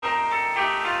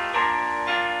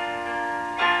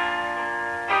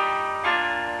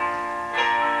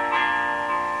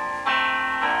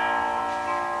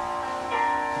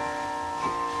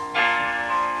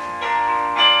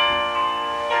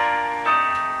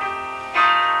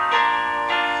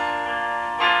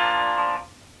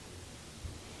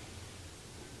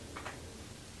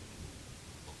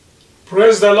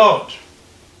Praise the Lord.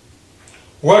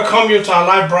 Welcome you to our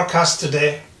live broadcast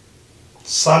today,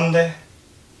 Sunday,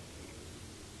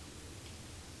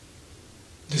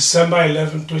 December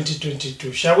 11,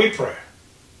 2022. Shall we pray?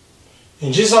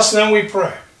 In Jesus' name we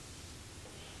pray.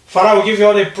 Father, we give you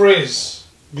all the praise,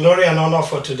 glory and honor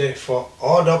for today, for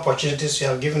all the opportunities you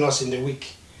have given us in the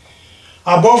week.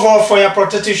 Above all, for your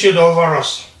protective shield over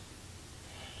us.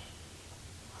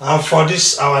 And for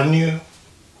this, our new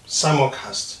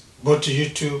simulcast, both to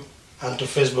YouTube and to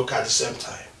Facebook at the same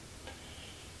time.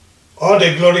 All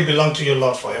the glory belongs to you,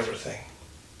 Lord, for everything.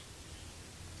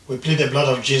 We plead the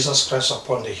blood of Jesus Christ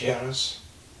upon the hearers.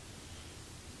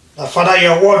 That, Father,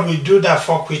 your word will do that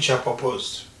for which you have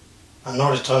proposed and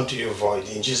not return to you void.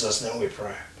 In Jesus' name we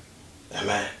pray.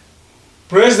 Amen.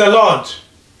 Praise the Lord.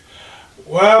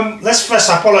 Well, let's first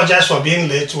apologize for being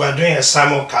late. We are doing a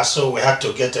simulcast, so we had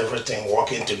to get everything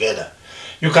working together.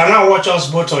 You can now watch us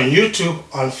both on YouTube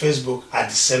and Facebook at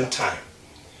the same time.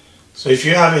 So if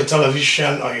you have a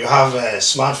television or you have a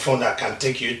smartphone that can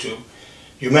take YouTube,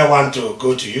 you may want to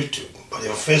go to YouTube. But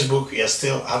on Facebook, you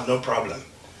still have no problem.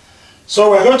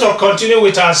 So we're going to continue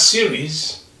with our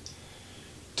series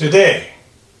today.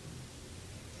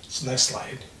 Next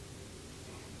slide.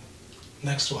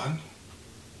 Next one.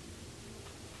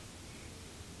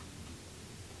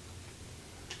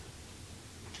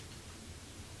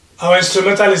 Our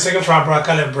instrumental is taken from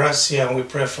Abrakale Brasi, and we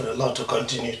pray for the Lord to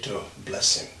continue to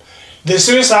bless him. The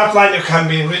series outline, you can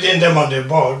be reading them on the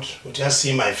board. You just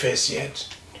see my face yet.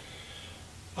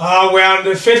 We're on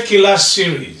the Faith Killer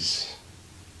series.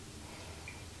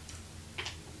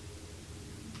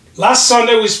 Last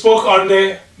Sunday we spoke on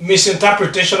the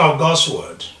misinterpretation of God's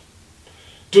word.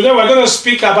 Today we're going to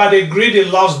speak about the greedy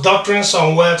loves doctrines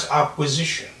on wealth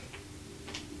acquisition.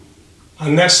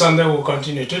 And next Sunday we'll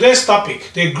continue. Today's topic,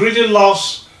 the greedy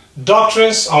loves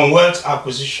doctrines on wealth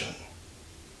acquisition.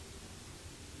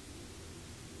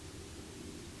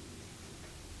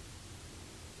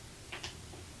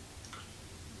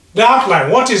 The outline,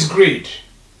 what is greed?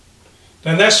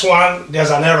 The next one,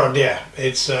 there's an error there.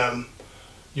 It's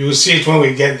you will see it when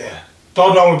we get there.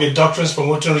 Third one will be doctrines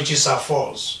promoting riches are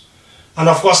false. And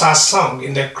of course, our song,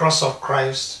 in the cross of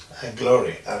Christ, I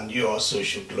glory, and you also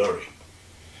should glory.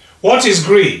 What is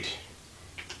greed?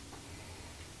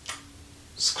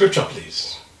 Scripture,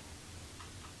 please.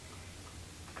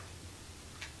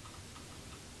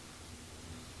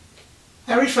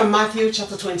 I read from Matthew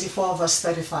chapter 24, verse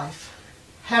 35.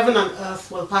 Heaven and earth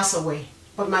will pass away,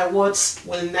 but my words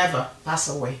will never pass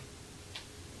away.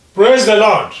 Praise the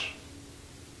Lord.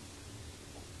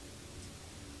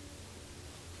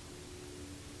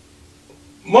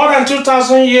 More than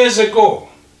 2,000 years ago,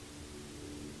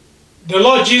 the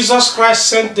Lord Jesus Christ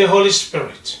sent the Holy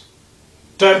Spirit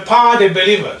to empower the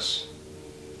believers,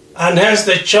 and hence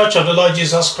the church of the Lord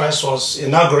Jesus Christ was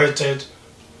inaugurated,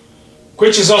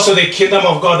 which is also the kingdom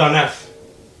of God on earth.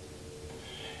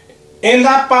 In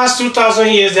that past 2,000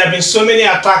 years, there have been so many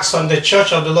attacks on the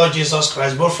church of the Lord Jesus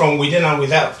Christ, both from within and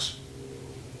without.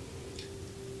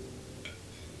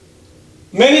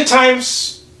 Many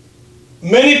times,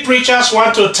 many preachers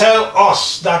want to tell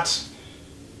us that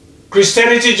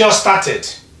Christianity just started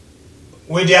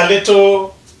with their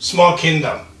little small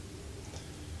kingdom.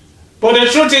 But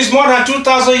the truth is, more than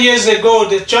 2,000 years ago,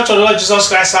 the church of the Lord Jesus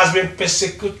Christ has been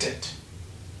persecuted.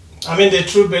 I mean, the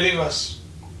true believers.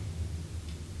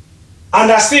 And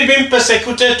are still being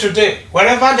persecuted today.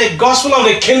 Wherever the gospel of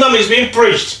the kingdom is being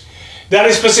preached, there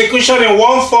is persecution in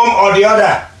one form or the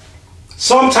other.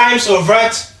 Sometimes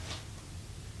overt,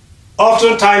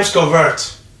 oftentimes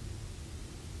covert.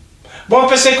 But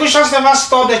persecutions never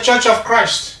stop the church of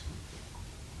Christ.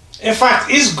 In fact,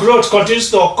 its growth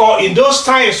continues to occur in those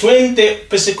times when the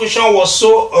persecution was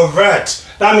so overt,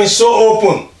 that means so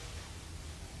open.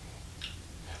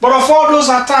 But of all those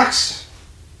attacks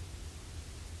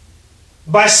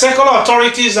by secular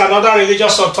authorities and other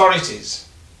religious authorities,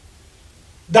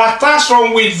 the attacks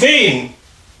from within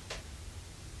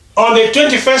on the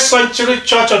 21st century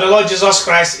church of the Lord Jesus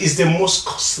Christ is the most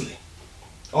costly.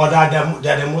 Or they're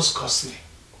the most costly.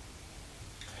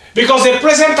 Because the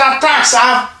present attacks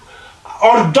are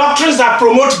on doctrines that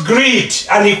promote greed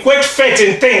and equate faith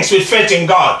in things with faith in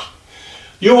God.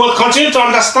 You will continue to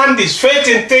understand this. Faith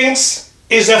in things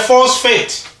is a false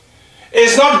faith.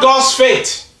 It's not God's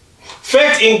faith.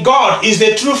 Faith in God is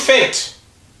the true faith.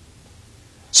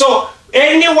 So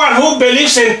anyone who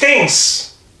believes in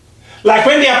things, like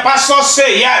when their pastors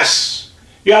say, yes,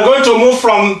 you are going to move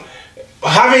from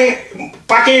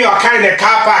parking your car in a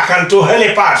car park and to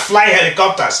helipad, fly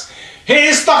helicopters. He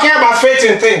is talking about faith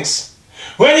in things.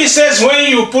 When he says when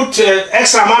you put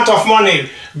X amount of money,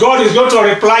 God is going to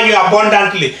reply you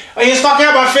abundantly. He's talking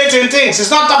about faith in things. He's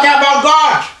not talking about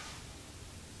God.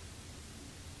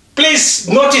 Please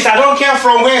notice, I don't care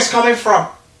from where it's coming from.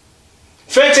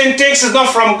 Faith in things is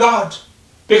not from God.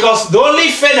 Because the only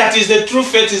faith that is the true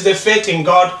faith is the faith in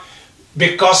God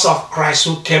because of Christ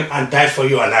who came and died for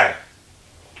you and I.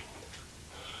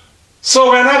 So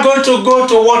we're not going to go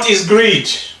to what is greed.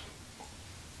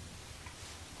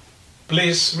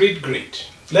 Please read greed.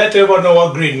 Let everyone know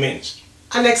what greed means.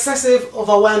 An excessive,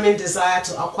 overwhelming desire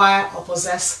to acquire or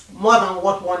possess more than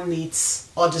what one needs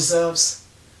or deserves,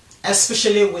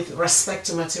 especially with respect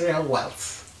to material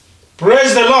wealth.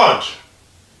 Praise the Lord.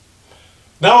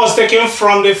 That was taken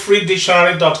from the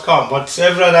freedictionary.com, but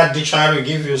every other dictionary will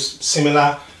give you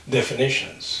similar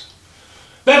definitions.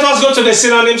 Let us go to the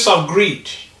synonyms of greed.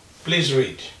 Please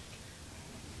read.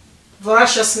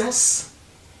 Voraciousness,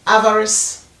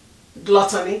 avarice,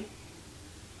 gluttony,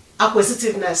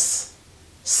 acquisitiveness,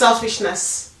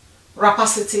 selfishness,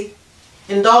 rapacity,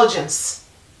 indulgence,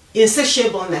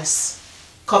 insatiableness,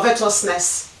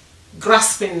 covetousness,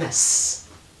 graspingness.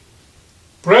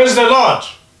 Praise the Lord.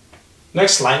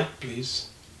 Next slide, please.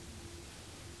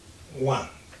 1.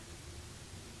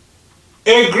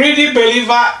 A greedy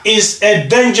believer is a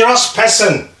dangerous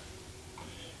person.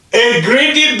 A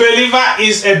greedy believer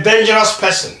is a dangerous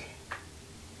person.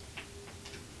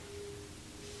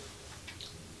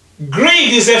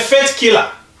 Greed is a faith killer.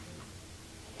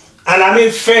 And I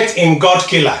mean faith in God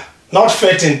killer, not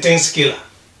faith in things killer.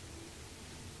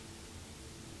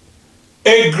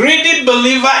 A greedy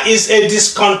believer is a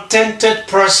discontented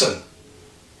person.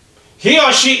 He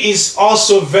or she is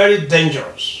also very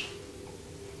dangerous.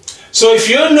 So if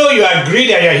you know you are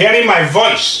greedy and you're hearing my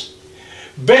voice,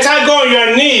 better go on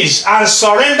your knees and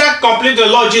surrender completely to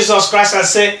the Lord Jesus Christ and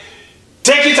say,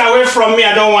 take it away from me,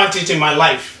 I don't want it in my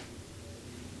life.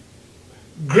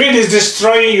 Greed is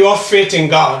destroying your faith in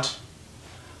God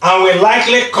and will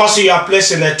likely cost you your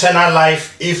place in eternal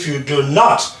life if you do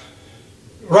not.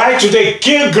 Right today,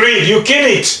 kill greed, you kill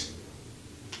it.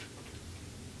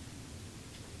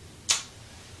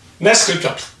 Next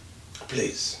scripture,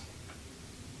 please.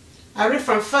 I read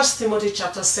from 1 Timothy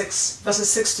chapter 6, verses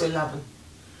 6 to 11.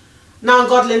 Now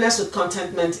godliness with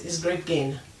contentment is great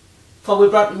gain, for we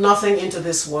brought nothing into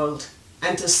this world,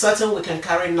 and 'tis certain we can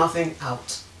carry nothing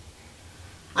out.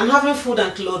 And having food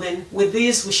and clothing, with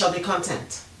these we shall be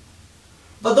content.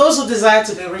 But those who desire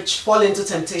to be rich fall into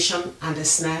temptation and a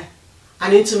snare,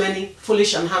 and into many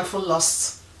foolish and harmful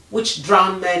lusts, which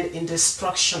drown men in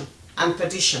destruction and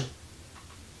perdition.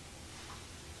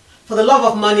 For the love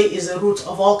of money is the root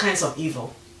of all kinds of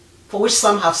evil, for which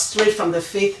some have strayed from the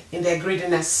faith in their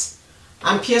greediness,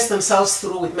 and pierced themselves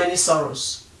through with many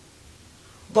sorrows.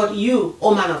 But you,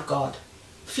 O man of God,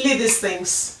 flee these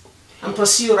things, and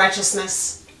pursue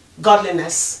righteousness,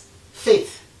 godliness,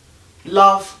 faith,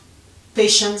 love,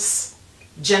 patience,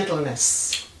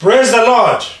 gentleness. Praise the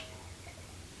Lord.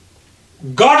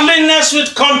 Godliness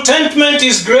with contentment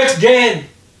is great gain.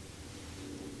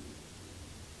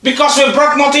 Because we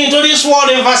brought nothing into this world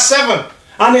in verse 7.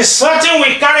 And it's certain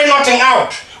we carry nothing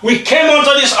out. We came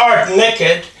onto this earth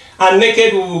naked, and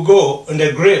naked we will go in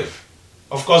the grave.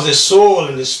 Of course, the soul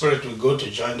and the spirit will go to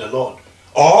join the Lord.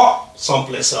 Or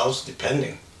someplace else,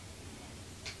 depending.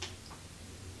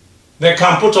 They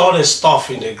can put all the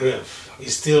stuff in the grave.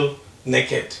 It's still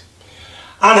naked.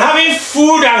 And having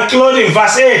food and clothing,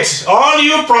 verse 8. All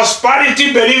you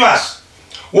prosperity believers,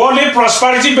 worldly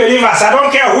prosperity believers, I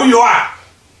don't care who you are.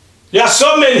 There are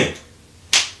so many.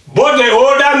 Both the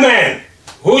older men,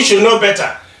 who should know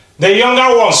better, the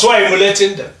younger ones who are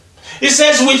emulating them. It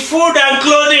says, with food and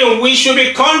clothing, we should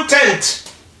be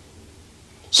content.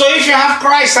 So if you have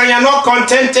Christ and you're not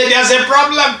contented, there's a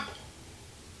problem.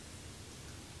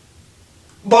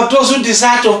 But those who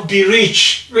desire to be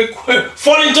rich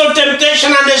fall into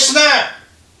temptation and a snare,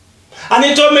 and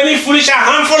into many foolish and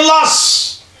harmful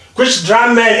lusts, which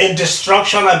drown men in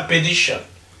destruction and perdition.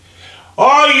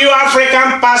 All you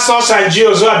African pastors and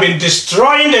Jews who have been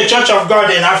destroying the church of God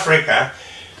in Africa,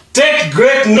 take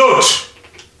great note.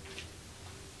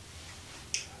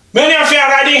 Many of you are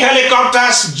riding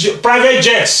helicopters, private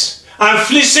jets, and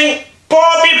fleecing poor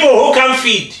people who can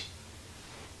feed.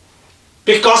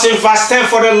 Because in verse 10,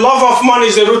 for the love of money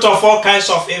is the root of all kinds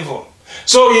of evil.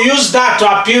 So you use that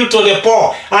to appeal to the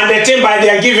poor, and they think by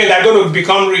their giving they're going to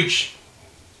become rich.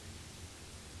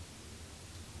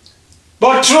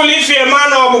 But truly, if you're a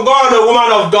man of God or a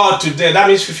woman of God today, that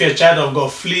means if you're a child of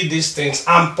God, flee these things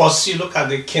and pursue. Look at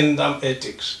the kingdom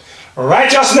ethics.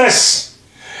 Righteousness,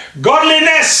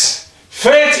 godliness,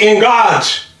 faith in God,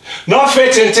 not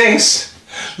faith in things,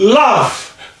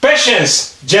 love,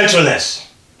 patience, gentleness.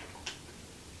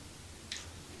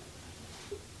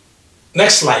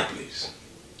 Next slide, please.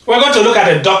 We're going to look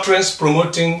at the doctrines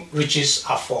promoting riches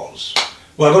are false.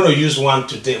 We're going to use one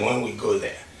today when we go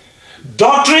there.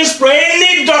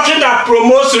 Any doctrine that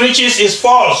promotes riches is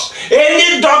false.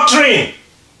 Any doctrine.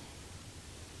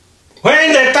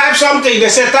 When they type something, they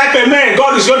say type amen,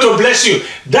 God is going to bless you.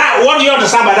 What do you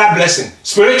understand by that blessing?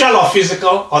 Spiritual or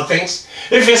physical or things?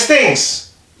 If it's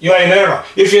things, you are in error.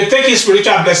 If you take his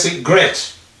spiritual blessing,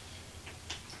 great.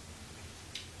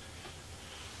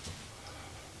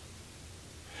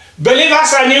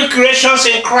 Believers are new creations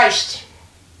in Christ.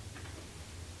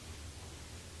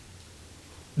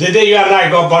 The day you and I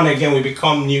got born again, we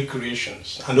become new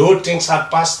creations. And old things had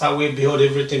passed away, behold,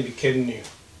 everything became new.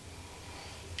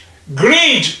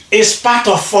 Greed is part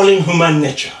of fallen human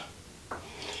nature.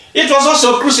 It was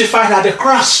also crucified at the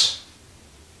cross.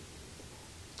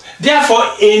 Therefore,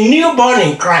 a newborn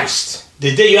in Christ,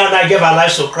 the day you and I gave our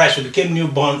lives to Christ, we became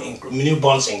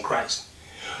newborns in Christ.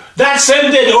 That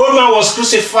same day the old man was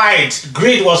crucified,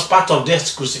 greed was part of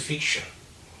death's crucifixion.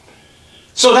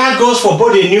 So that goes for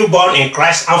both the newborn in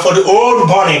Christ and for the old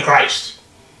born in Christ.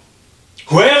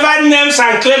 Whoever names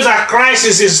and claims that Christ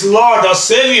is his Lord or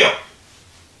Savior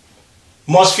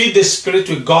must feed the Spirit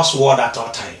with God's word at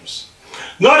all times.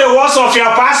 Not the words of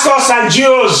your pastors and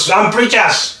Jews and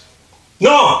preachers.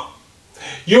 No.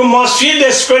 You must feed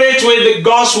the Spirit with the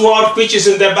God's word which is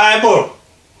in the Bible.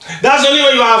 That's the only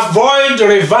way you avoid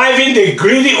reviving the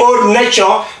greedy old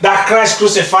nature that Christ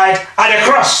crucified at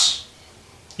the cross.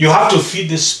 You have to feed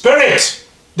the Spirit.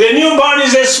 The newborn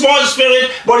is a small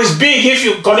spirit, but it's big. If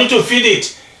you continue to feed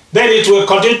it, then it will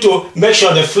continue to make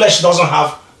sure the flesh doesn't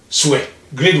have sway.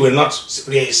 Greed will not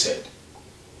rear its head.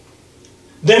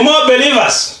 The more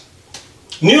believers,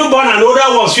 newborn and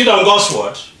older ones, feed on God's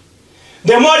word,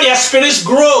 the more their spirits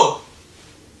grow.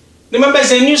 Remember,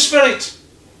 it's a new spirit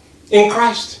in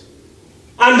Christ.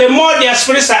 And the more their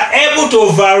spirits are able to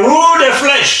overrule the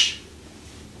flesh,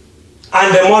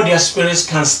 and the more their spirits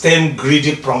can stem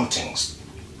greedy promptings.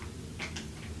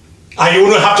 And you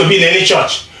wouldn't have to be in any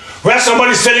church where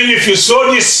somebody is telling you, if you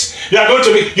sow this, you are going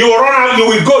to be, you will run out, you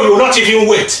will go, you will not even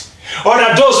wait. Or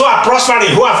that those who are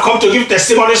prospering, who have come to give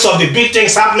testimonies of the big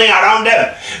things happening around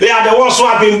them, they are the ones who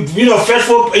have been,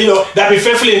 faithful, that have been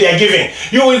faithful in their giving.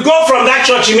 You will go from that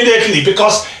church immediately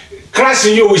because Christ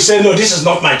in you will say, no, this is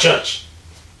not my church.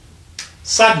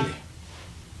 Sadly,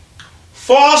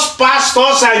 false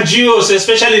pastors and Jews,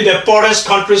 especially in the poorest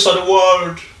countries of the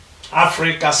world,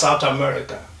 Africa, South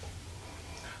America,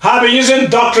 have been using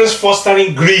doctrines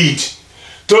fostering greed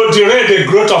to derail the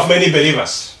growth of many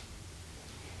believers.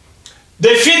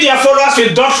 They feed their followers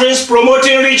with doctrines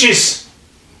promoting riches.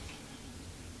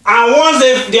 And once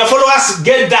their followers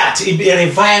get that, it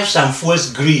revives and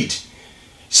fuels greed.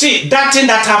 See, that thing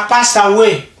that have passed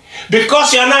away,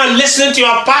 because you are now listening to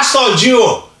your pastor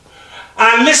Jew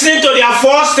and listening to their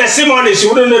false testimonies, you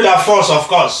wouldn't know they're false, of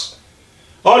course.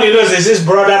 All you know is this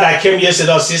brother that came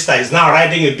yesterday or sister is now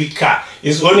riding a big car,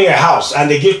 is owning a house, and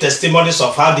they give testimonies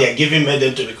of how their giving made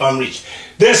them to become rich.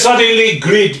 Then suddenly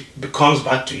greed comes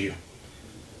back to you.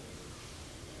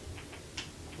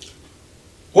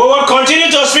 We will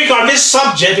continue to speak on this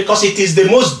subject because it is the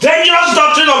most dangerous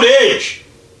doctrine of the age.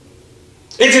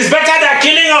 It is better than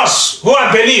killing us who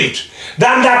have believed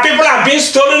than that people are being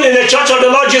stolen in the church of the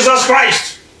Lord Jesus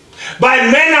Christ by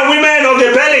men and women of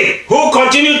the belly who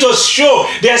continue to show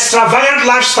their extravagant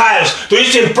lifestyles to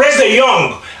which impress the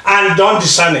young and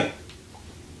undiscerning.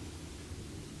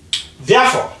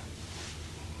 Therefore,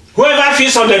 whoever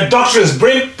feeds on the doctrines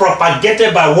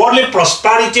propagated by worldly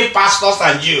prosperity pastors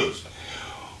and Jews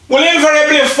will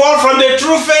invariably fall from the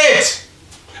true faith,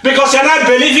 because you're not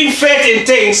believing faith in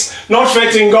things, not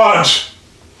faith in God.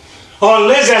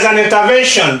 Unless there's an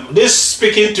intervention. This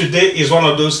speaking today is one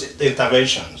of those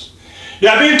interventions. You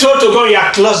are being told to go in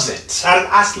your closet and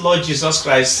ask Lord Jesus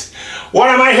Christ, what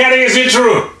am I hearing? Is it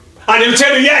true? And he'll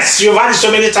tell you, yes, you've had it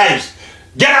so many times.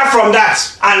 Get out from that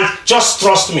and just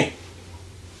trust me.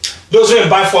 Those who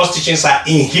imbibe false teachings are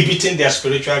inhibiting their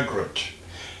spiritual growth.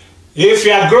 If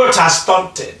your growth has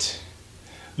stunted,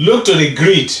 look to the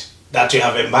greed that you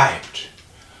have imbibed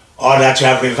or that you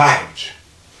have revived.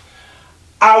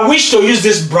 I wish to use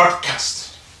this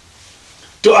broadcast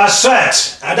to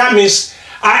assert, and that means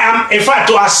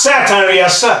to assert and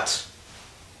reassert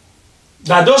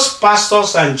that those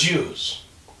pastors and Jews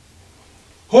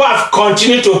who have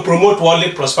continued to promote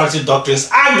worldly prosperity doctrines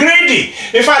are greedy.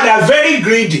 In fact, they are very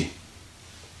greedy.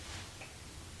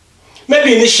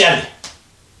 Maybe initially,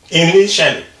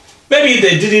 maybe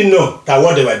they didn't know that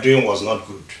what they were doing was not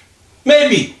good.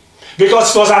 Maybe.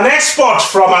 Because it was an export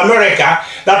from America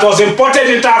that was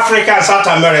imported into Africa and South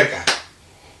America.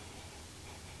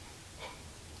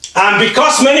 And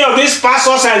because many of these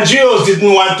pastors and Jews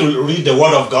didn't want to read the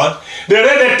Word of God, they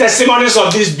read the testimonies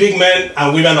of these big men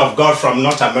and women of God from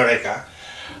North America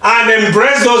and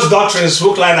embraced those doctrines,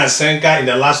 hook, line, and sinker in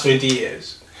the last 20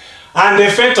 years. And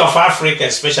the fate of Africa,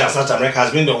 especially South America,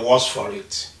 has been the worst for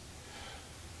it.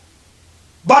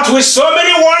 But with so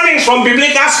many warnings from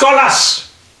biblical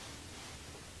scholars,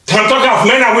 I'm talking of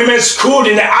men and women schooled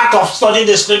in the art of studying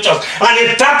the scriptures and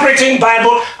interpreting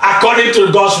Bible according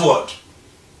to God's word,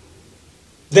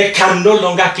 they can no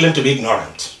longer claim to be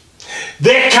ignorant.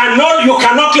 You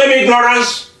cannot claim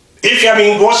ignorance if you have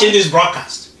been watching this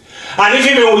broadcast. And if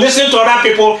you've been listening to other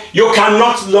people, you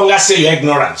cannot longer say you're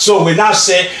ignorant. So we now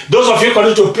say, those of you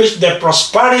continue to preach the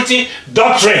prosperity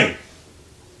doctrine,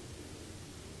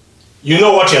 you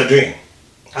know what you're doing.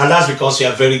 And that's because you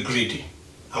are very greedy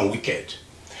and wicked.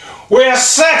 We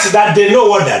assert that they know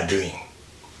what they're doing.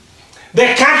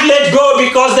 They can't let go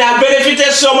because they have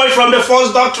benefited so much from the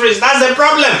false doctrines. That's the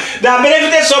problem. They have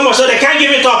benefited so much, so they can't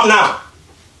give it up now.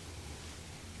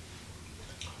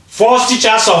 False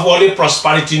teachers of worldly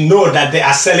prosperity know that they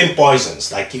are selling poisons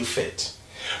that kill faith.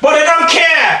 But they don't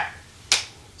care.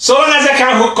 So long as they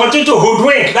can continue to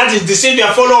hoodwink, that is, deceive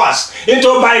their followers into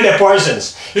buying the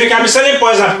poisons. If you can be selling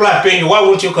poison and people are paying you, why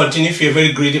won't you continue if you're a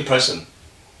very greedy person?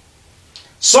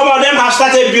 Some of them have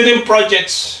started building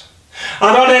projects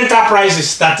and other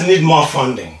enterprises that need more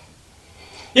funding.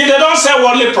 If they don't say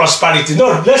worldly prosperity,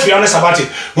 no, let's be honest about it.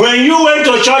 When you went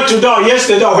to church today or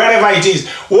yesterday or wherever it is,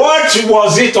 what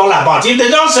was it all about? If they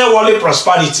don't say worldly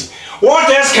prosperity, what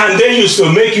else can they use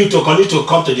to make you to continue to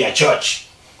come to their church?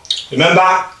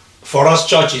 Remember, for us,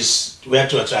 church is where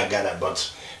to gather,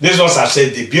 but these ones have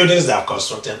said the buildings that are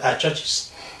constructed are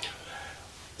churches.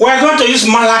 We're going to use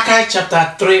Malachi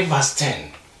chapter 3 verse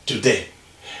 10 today,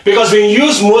 because being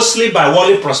used mostly by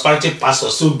worldly prosperity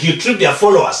pastors to guilt-trip their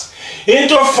followers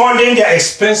into funding their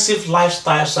expensive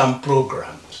lifestyles and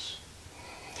programs.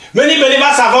 Many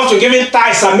believers have often given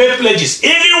tithes and made pledges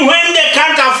even when they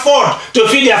can't afford to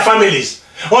feed their families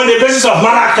on the basis of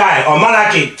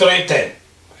Malachi 3:10.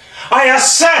 I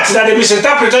assert that the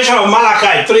misinterpretation of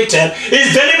Malachi 3:10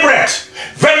 is deliberate,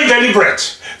 very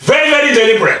deliberate, very, very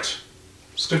deliberate.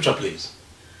 Scripture, please.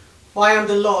 For I am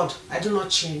the Lord, I do not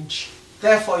change.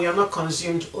 Therefore you are not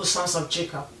consumed, O sons of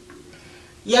Jacob.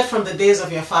 Yet from the days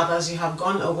of your fathers you have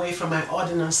gone away from my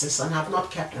ordinances and have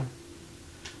not kept them.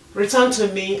 Return to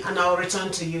me, and I will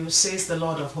return to you, says the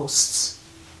Lord of hosts.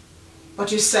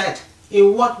 But you said,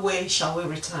 in what way shall we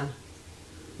return?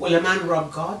 Will a man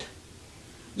rob God?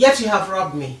 Yet you have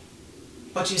robbed me.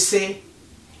 But you say,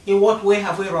 in what way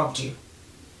have we robbed you?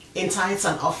 In tithes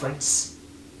and offerings.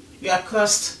 You are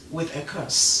cursed with a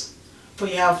curse, for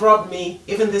you have robbed me,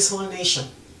 even this whole nation.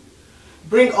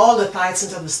 Bring all the tithes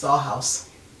into the storehouse,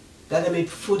 that there may be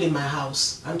food in my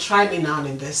house, and try me now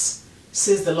in this,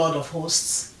 says the Lord of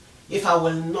hosts, if I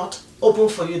will not open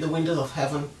for you the windows of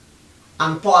heaven,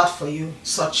 and pour out for you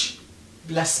such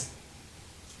blessing,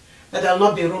 that there will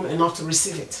not be room enough to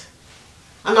receive it.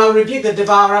 And I will rebuke the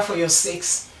devourer for your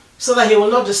sakes, so that he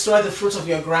will not destroy the fruit of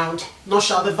your ground, nor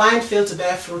shall the vine fail to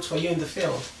bear fruit for you in the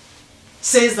field,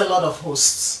 says the Lord of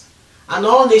hosts. And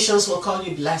all nations will call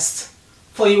you blessed,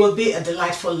 for you will be a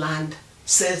delightful land,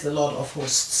 says the Lord of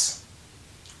hosts.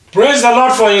 Praise the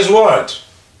Lord for his word.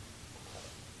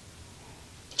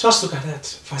 Just look at that,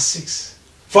 verse 6.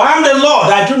 For I am the Lord,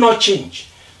 I do not change.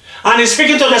 And he's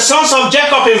speaking to the sons of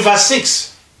Jacob in verse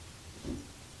 6.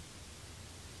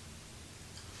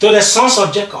 To the sons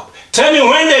of Jacob. Tell me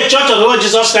when the church of the Lord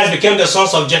Jesus Christ became the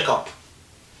sons of Jacob.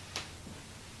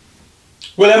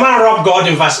 Will a man rob God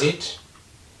in verse 8?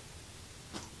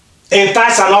 In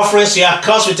tithes and offerings you are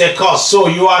cursed with a curse. So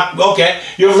you are, okay,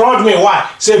 you've robbed me.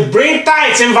 Why? Say, bring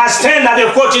tithes in verse 10 that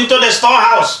they quote into the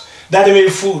storehouse, that they may be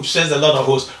food, says the Lord of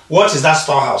hosts. What is that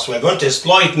storehouse? We're going to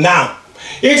explore it now.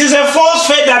 It is a false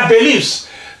faith that believes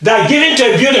that giving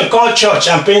to a building called church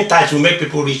and paying tithes will make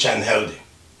people rich and healthy.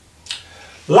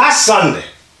 Last Sunday,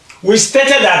 we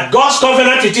stated that God's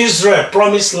covenant with Israel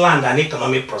promised land and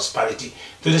economic prosperity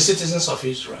to the citizens of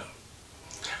Israel.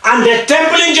 And the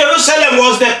temple in Jerusalem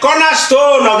was the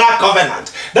cornerstone of that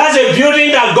covenant. That's a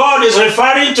building that God is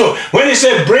referring to when he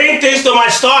said, bring things to my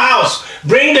storehouse.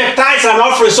 Bring the tithes and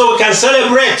offerings so we can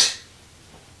celebrate.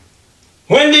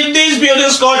 When did these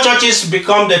buildings called churches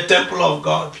become the temple of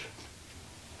God?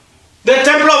 The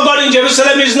temple of God in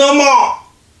Jerusalem is no more.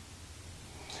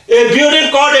 A building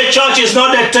called a church is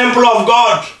not the temple of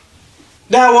God.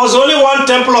 There was only one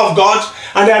temple of God,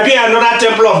 and there will be another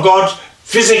temple of God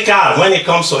physical when it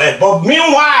comes to earth. But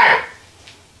meanwhile,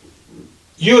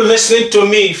 you listening to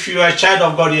me, if you are a child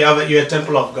of God, you're a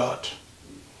temple of God.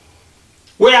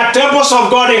 We are temples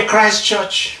of God in Christ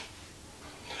Church.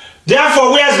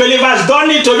 Therefore, we as believers don't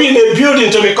need to be in a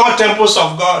building to be called temples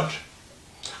of God.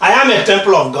 I am a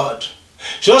temple of God.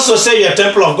 You also say you're a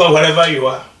temple of God wherever you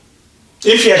are,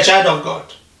 if you're a child of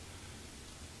God.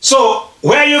 So,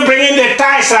 where are you bringing the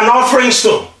tithes and offerings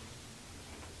to?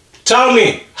 Tell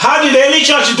me, how did the early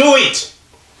church do it?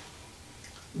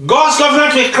 God's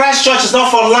covenant with Christ Church is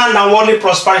not for land and worldly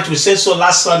prosperity. We said so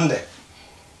last Sunday.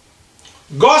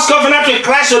 God's covenant with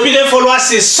Christ's obedient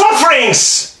followers is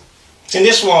sufferings in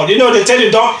this world. You know, they tell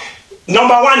you,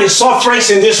 number one is sufferings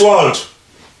in this world.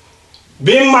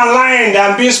 Being maligned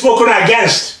and being spoken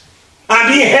against and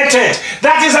being hated.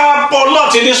 That is our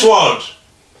lot in this world.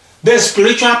 There's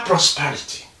spiritual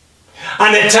prosperity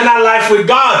and eternal life with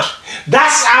God.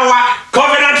 That's our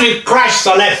covenant with Christ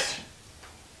on earth.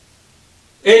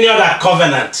 Any other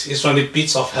covenant is from the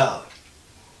pits of hell.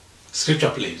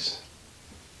 Scripture, please.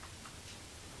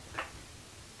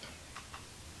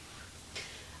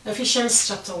 Ephesians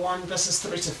chapter 1, verses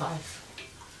 3 to 5.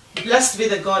 Blessed be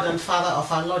the God and Father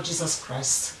of our Lord Jesus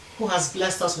Christ, who has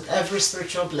blessed us with every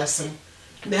spiritual blessing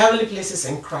in the heavenly places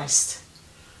in Christ,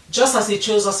 just as he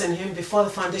chose us in him before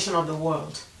the foundation of the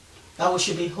world, that we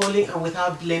should be holy and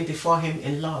without blame before him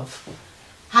in love,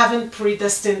 having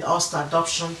predestined us to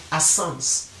adoption as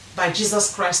sons by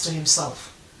Jesus Christ to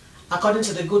himself, according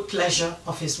to the good pleasure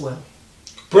of his will.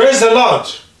 Praise the Lord.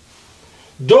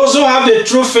 Those who have the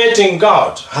true faith in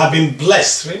God have been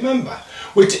blessed, remember,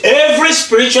 with every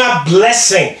spiritual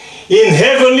blessing in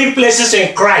heavenly places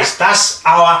in Christ. That's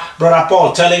our brother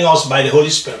Paul telling us by the Holy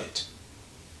Spirit.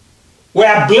 We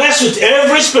are blessed with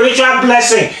every spiritual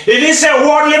blessing. He didn't say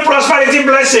worldly prosperity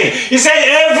blessing. He said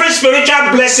every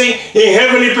spiritual blessing in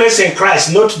heavenly place in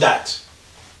Christ. Note that.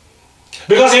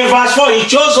 Because in verse 4, he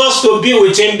chose us to be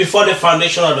with him before the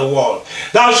foundation of the world,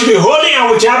 that we should be holy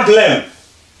and without blame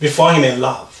before him in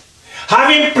love,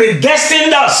 having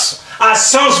predestined us as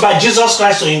sons by Jesus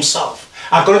Christ to himself,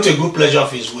 according to the good pleasure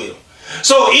of his will.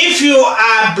 So if you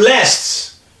are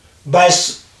blessed in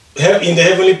the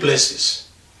heavenly places,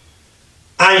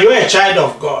 and you're a child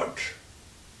of God,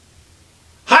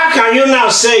 how can you now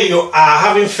say you are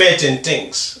having faith in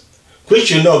things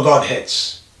which you know God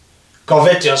hates?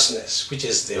 Covetousness, which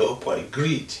is the whole point,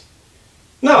 greed.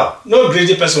 No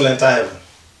greedy person will enter heaven.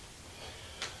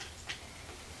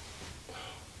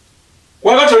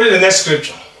 We're going to read the next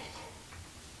scripture.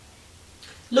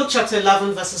 Luke chapter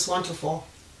 11, verses 1 to 4.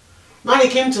 Now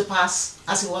it came to pass,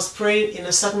 as he was praying in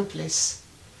a certain place,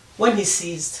 when he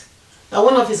ceased, that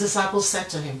one of his disciples said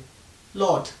to him,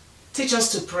 Lord, teach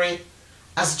us to pray,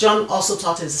 as John also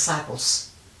taught his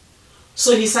disciples.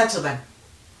 So he said to them,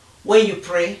 when you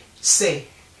pray, say,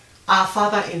 Our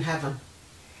Father in heaven,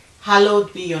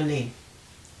 hallowed be your name.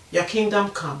 Your kingdom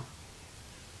come.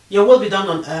 Your will be done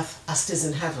on earth as it is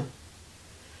in heaven.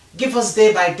 Give us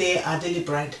day by day our daily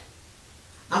bread,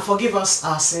 and forgive us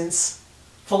our sins,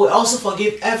 for we also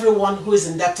forgive everyone who is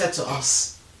indebted to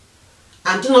us.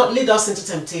 And do not lead us into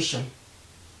temptation,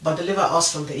 but deliver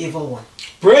us from the evil one.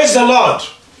 Praise the Lord.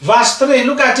 Verse 3,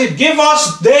 look at it. Give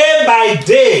us day by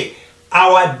day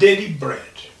our daily bread.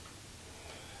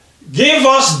 Give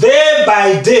us day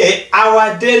by day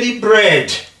our daily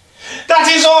bread. That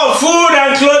is all. Food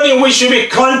and clothing, we should be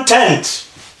content.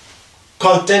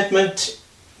 Contentment,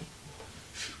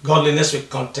 godliness with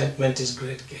contentment is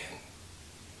great gain.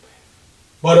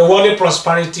 But the worldly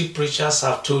prosperity preachers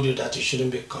have told you that you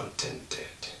shouldn't be contented.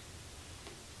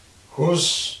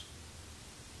 Whose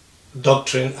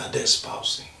doctrine are they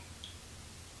espousing?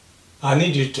 I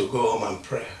need you to go home and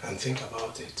pray and think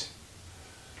about it.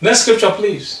 Next scripture,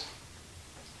 please.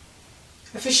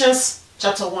 Ephesians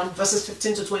chapter 1, verses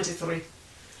 15 to 23.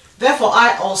 Therefore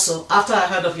I also, after I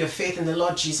heard of your faith in the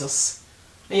Lord Jesus,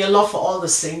 and your love for all the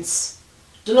saints,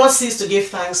 do not cease to give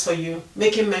thanks for you,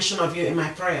 making mention of you in my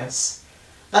prayers,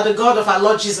 that the God of our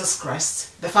Lord Jesus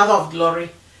Christ, the Father of glory,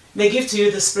 may give to you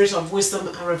the spirit of wisdom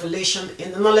and revelation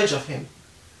in the knowledge of him,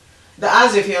 the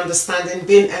eyes of your understanding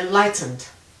being enlightened,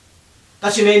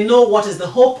 that you may know what is the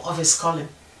hope of his calling,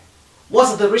 what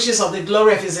are the riches of the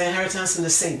glory of his inheritance in the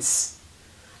saints,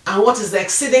 and what is the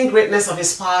exceeding greatness of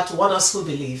his power toward us who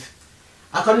believe,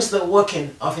 according to the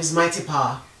working of his mighty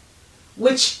power,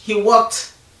 which he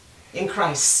worked in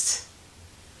Christ,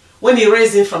 when he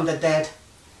raised him from the dead,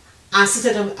 and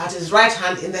seated him at his right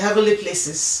hand in the heavenly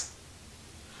places,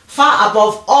 far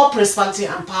above all principality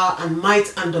and power and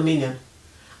might and dominion,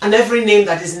 and every name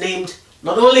that is named,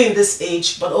 not only in this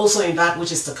age, but also in that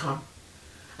which is to come.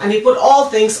 And he put all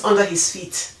things under his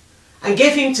feet, and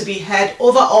gave him to be head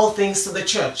over all things to the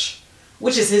church,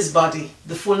 which is his body,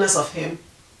 the fullness of him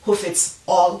who fits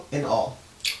all in all.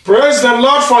 Praise the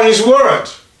Lord for his word.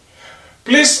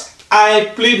 Please,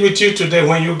 I plead with you today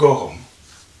when you go home.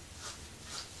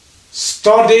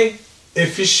 Study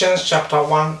Ephesians chapter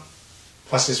 1,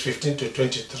 verses 15 to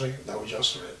 23 that we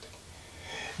just read.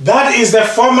 That is the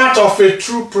format of a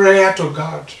true prayer to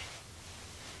God.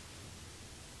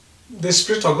 The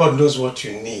Spirit of God knows what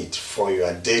you need for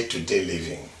your day-to-day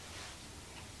living.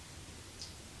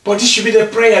 But this should be the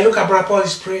prayer. Look at Brother Paul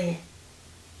is praying.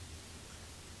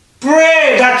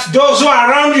 Pray that those who are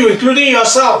around you, including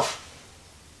yourself,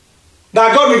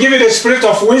 that God will give you the spirit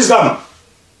of wisdom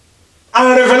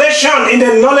and revelation in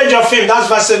the knowledge of Him. That's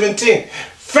verse 17.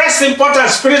 First important,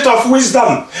 spirit of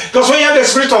wisdom. Because when you have the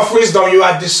spirit of wisdom, you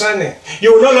are discerning.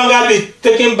 You will no longer be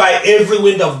taken by every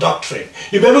wind of doctrine.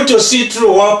 You'll be able to see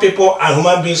through what people and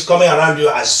human beings coming around you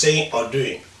are saying or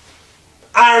doing.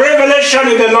 And revelation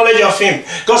in the knowledge of Him.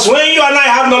 Because when you and I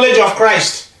have knowledge of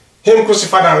Christ, Him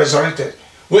crucified and resurrected,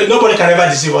 nobody can ever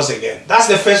deceive us again. That's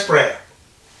the first prayer.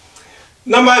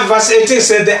 Verse 18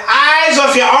 says, the eyes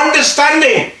of your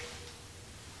understanding,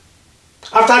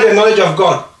 after the knowledge of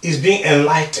God, is being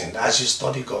enlightened as you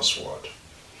study God's word.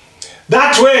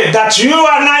 That way, that you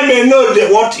and I may know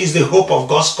what is the hope of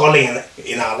God's calling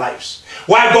in our lives.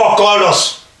 Why God called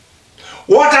us.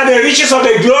 What are the riches of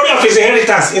the glory of His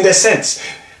inheritance in the sense?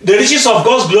 The riches of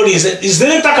God's glory is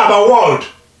didn't talk about world.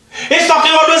 It's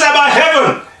talking always about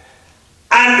heaven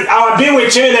and our being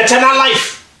with Him in eternal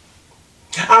life.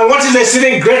 And what is the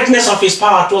exceeding greatness of His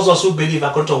power towards us who believe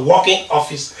according to working of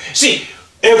His. See,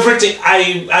 everything,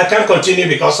 I can't continue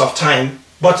because of time,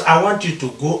 but I want you to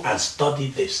go and study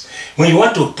this. When you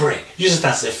want to pray, use it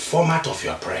as a format of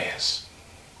your prayers.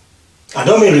 I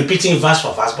don't mean repeating verse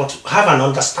for verse, but have an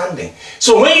understanding.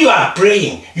 So when you are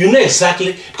praying, you know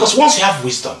exactly, because once you have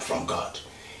wisdom from God,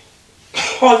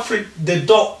 the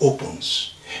door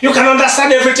opens. You can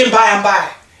understand everything by and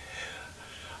by.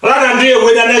 Rather than do a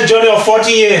wilderness journey of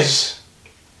 40 years,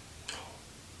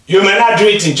 you may not do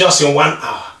it in just in 1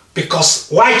 hour. Because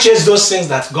why chase those things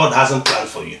that God hasn't planned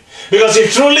for you? Because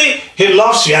if truly He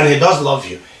loves you and He does love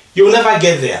you, you will never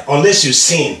get there unless you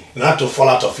sin. You have to fall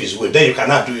out of His will. Then you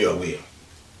cannot do your will.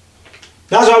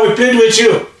 That's why we plead with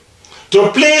you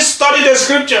to please study the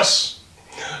scriptures.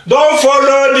 Don't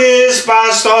follow these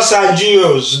pastors and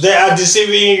Jews. They are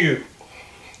deceiving you.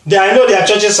 I know their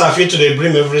churches are filled to the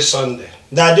brim every Sunday.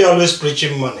 That they always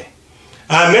preaching money.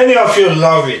 And many of you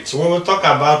love it. We will talk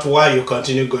about why you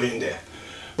continue going there.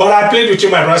 But I plead with you,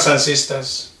 my brothers and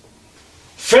sisters.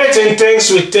 Faith in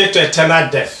things will take to eternal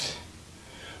death.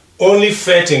 Only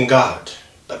faith in God,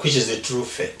 which is the true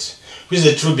faith, which is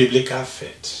the true biblical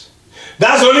faith.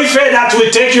 That's the only faith that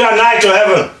will take you and I to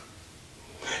heaven.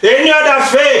 Any other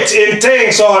faith in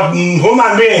things or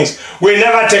human beings will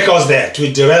never take us there. It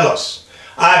will derail us.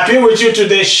 I appeal with you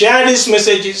today, share these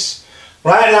messages.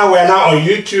 Right now, we are now on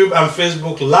YouTube and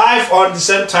Facebook, live on the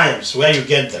same times where you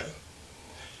get them.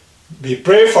 Be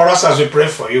praying for us as we pray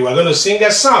for you. We're going to sing a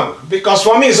song. Because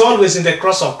for me, it's always in the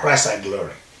cross of Christ I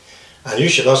glory. And you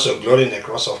should also glory in the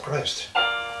cross of Christ.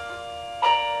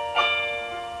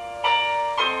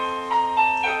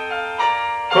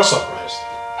 Cross of Christ.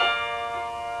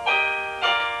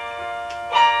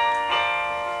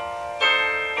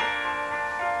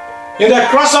 In the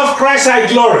cross of Christ I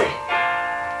glory.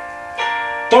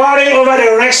 Towering over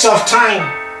the wrecks of time.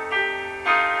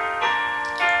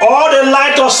 All the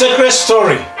light of sacred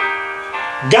story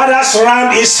gathers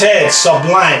round His head,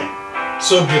 sublime,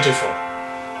 so beautiful.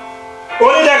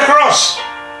 Only the cross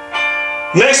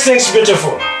makes things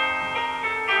beautiful.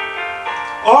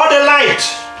 All the light.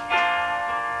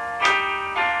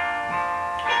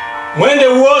 When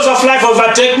the woes of life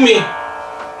overtake me,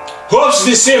 hopes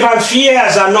deceive and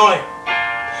fears annoy,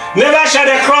 never shall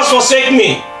the cross forsake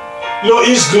me. Lo,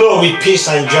 His glow with peace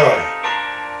and joy.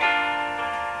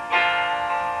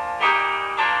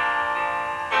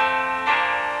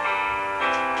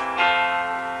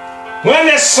 When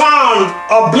the sun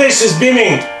of bliss is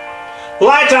beaming,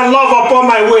 light and love upon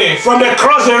my way, from the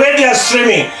cross the radiance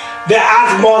streaming, the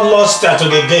earth more luster to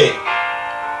the day.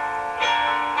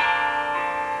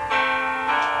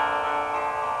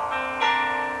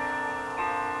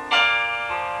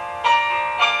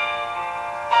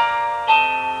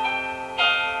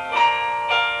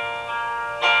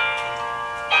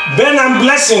 Pain and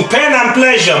blessing, pain and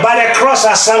pleasure by the cross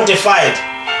are sanctified.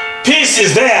 Peace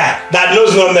is there that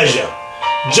knows no measure.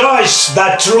 Joys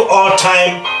that through all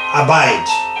time abide.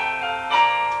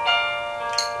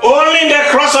 Only in the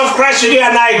cross of Christ should you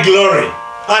and I glory,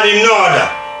 and in no other.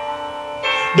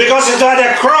 Because it's at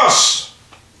the cross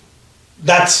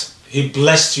that He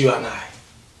blessed you and I.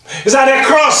 It's at the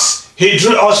cross He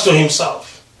drew us to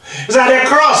Himself. It's at the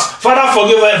cross, Father,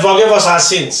 forgive us our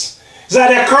sins. It's at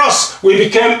the cross we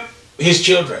became his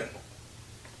children.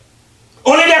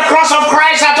 Only the cross of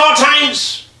Christ at all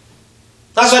times.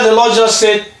 That's why the Lord just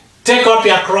said, take up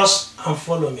your cross and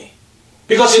follow me.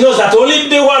 Because he knows that only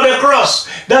the way of the cross,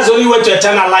 that's the only way to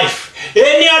eternal life.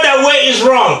 Any other way is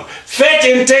wrong. Faith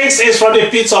in things is from the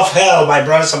pits of hell, my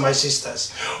brothers and my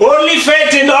sisters. Only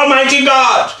faith in Almighty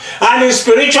God and in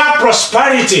spiritual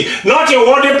prosperity, not in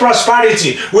worldly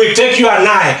prosperity, will take you and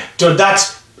I to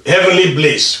that heavenly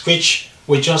bliss, which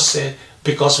we just said,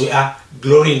 because we are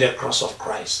glorying in the cross of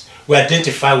Christ. We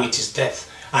identify with his death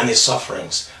and his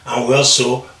sufferings, and we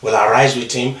also will arise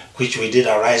with him, which we did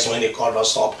arise when he called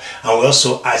us up, and we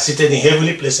also are seated in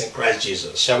heavenly place in Christ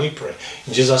Jesus. Shall we pray?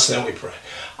 In Jesus' name we pray.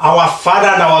 Our Father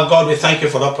and our God, we thank you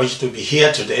for the opportunity to be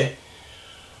here today,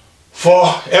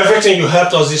 for everything you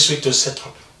helped us this week to set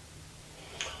up.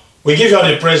 We give you all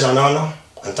the praise and honor,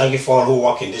 and thank you for all who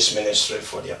work in this ministry,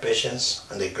 for their patience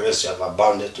and the grace you have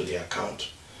abounded to their account.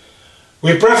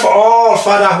 We pray for all,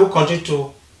 Father, who continue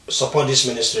to support this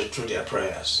ministry through their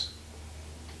prayers.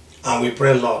 And we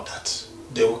pray, Lord, that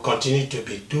they will continue to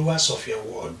be doers of your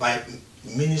word by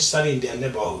ministering in their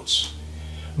neighborhoods,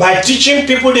 by teaching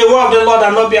people the word of the Lord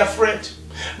and not be afraid,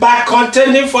 by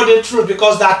contending for the truth,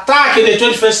 because the attack in the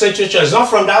 21st century church is not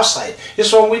from the outside, it's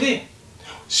from within.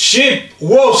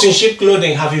 Wolves in sheep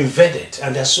clothing have invaded,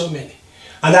 and there are so many,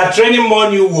 and they are training more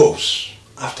new wolves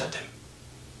after them.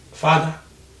 Father,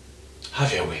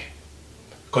 have your way.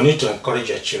 Continue to encourage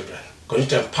your children. Continue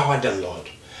to empower them, Lord,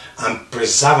 and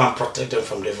preserve and protect them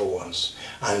from the evil ones,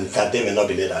 and that they may not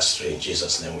be led astray. In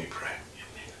Jesus' name we pray.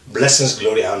 Amen. Blessings,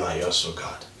 glory, honor are yours, O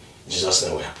God. In Jesus'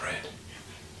 name we have prayed.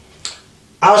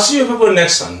 I'll see you people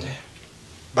next Sunday,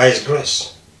 by his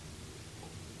grace.